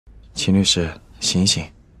秦律师，醒醒！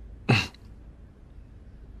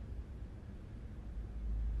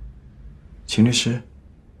秦律师，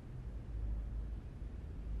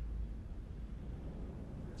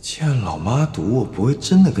既然老妈赌我不会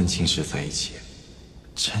真的跟秦氏在一起，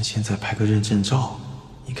趁现在拍个认证照，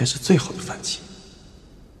应该是最好的反击。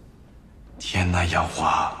天哪，杨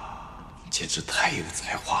华，你简直太有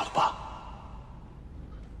才华了吧！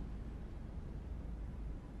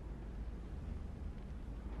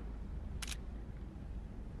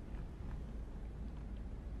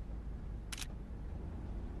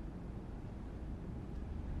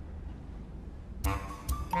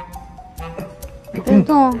 别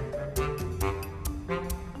动。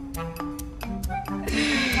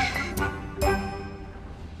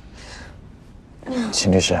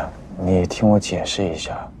秦律师，你听我解释一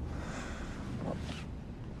下。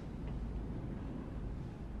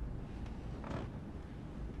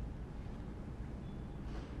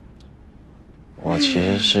我其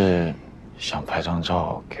实是想拍张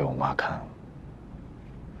照给我妈看。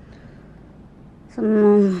怎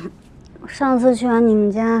么，上次去完你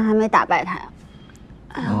们家还没打败他呀？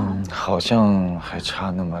 好像还差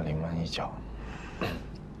那么临门一脚。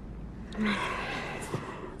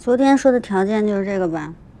昨天说的条件就是这个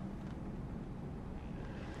吧？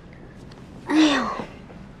哎呦，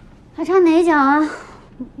还差哪一脚啊？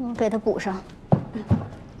我给他补上。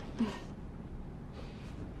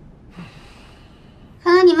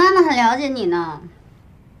看来你妈妈很了解你呢。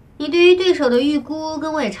你对于对手的预估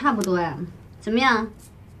跟我也差不多呀。怎么样？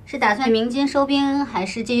是打算鸣金收兵，还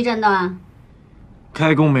是继续战斗啊？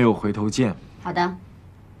 开弓没有回头箭。好的，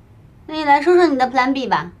那你来说说你的 Plan B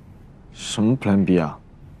吧。什么 Plan B 啊？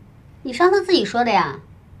你上次自己说的呀。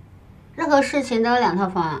任何事情都有2套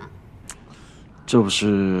方案。这不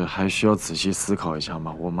是还需要仔细思考一下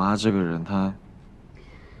吗？我妈这个人，她……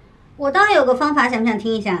我倒有个方法，想不想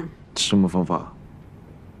听一下？什么方法？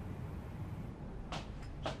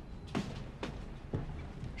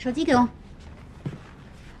手机给我。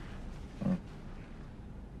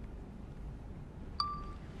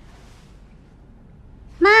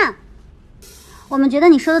 妈，我们觉得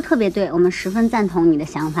你说的特别对，我们十分赞同你的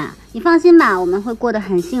想法。你放心吧，我们会过得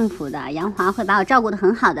很幸福的。杨华会把我照顾得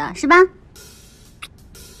很好的，是吧？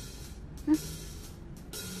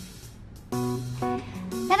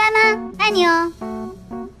拜拜，妈，爱你哦。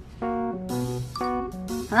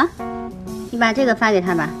好了，你把这个发给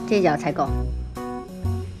他吧，这脚才够。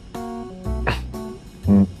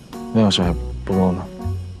那要是还不够呢？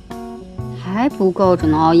还不够，只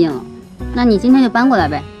能 all in 了。那你今天就搬过来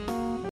呗。